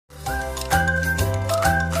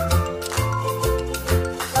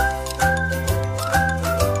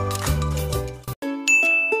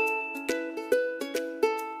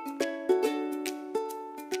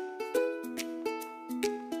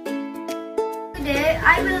Today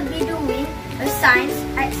I will be doing a science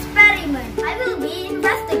experiment. I will be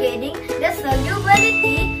investigating the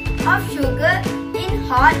solubility of sugar in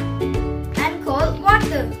hot and cold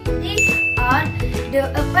water. These are the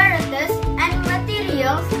apparatus and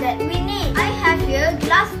materials that we need. I have here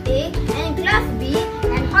glass A and glass B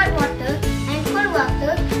and hot water and cold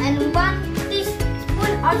water and 1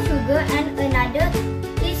 teaspoon of sugar and another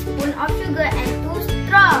teaspoon of sugar and 2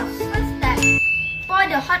 straws. First step, pour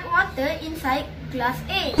the hot water inside glass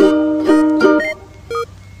A.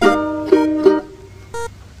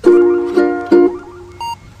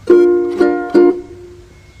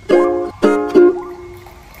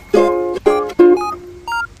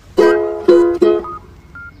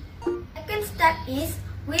 Second step is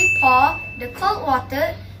we pour the cold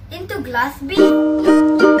water into glass B.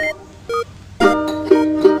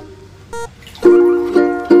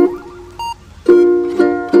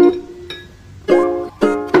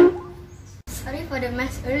 Sorry for the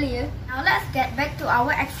mess earlier. Now let's get back to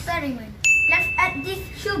our experiment. Let's add this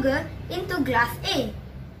sugar into glass A.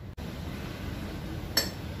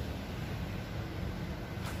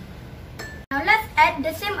 Now let's add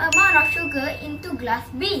the same amount of sugar into glass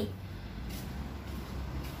B.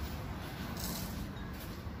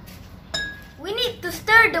 We need to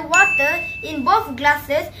stir the water in both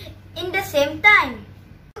glasses in the same time.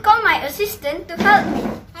 Call my assistant to help me.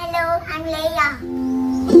 Hello, I'm Leia.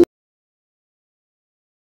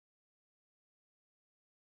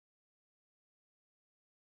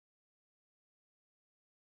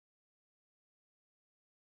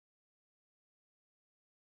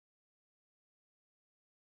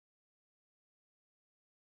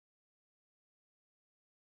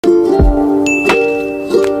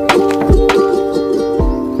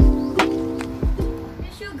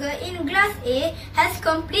 Glass A has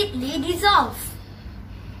completely dissolved.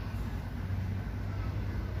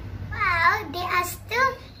 Wow, there are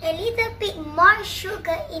still a little bit more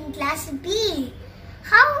sugar in glass B.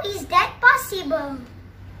 How is that possible?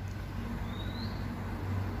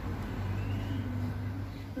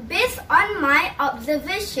 Based on my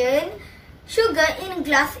observation, sugar in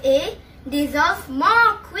glass A dissolves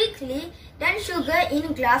more quickly than sugar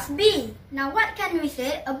in glass B. Now what can we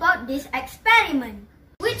say about this experiment?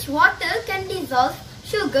 Which water can dissolve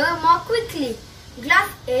sugar more quickly? Glass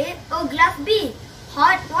A or glass B?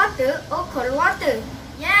 Hot water or cold water?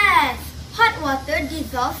 Yes, hot water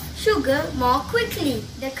dissolves sugar more quickly.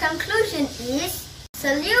 The conclusion is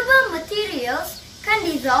soluble materials can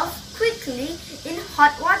dissolve quickly in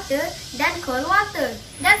hot water than cold water.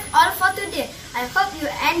 That's all for today. I hope you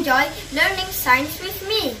enjoy learning science with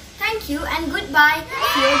me. Thank you and goodbye.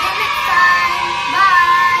 See you again next time.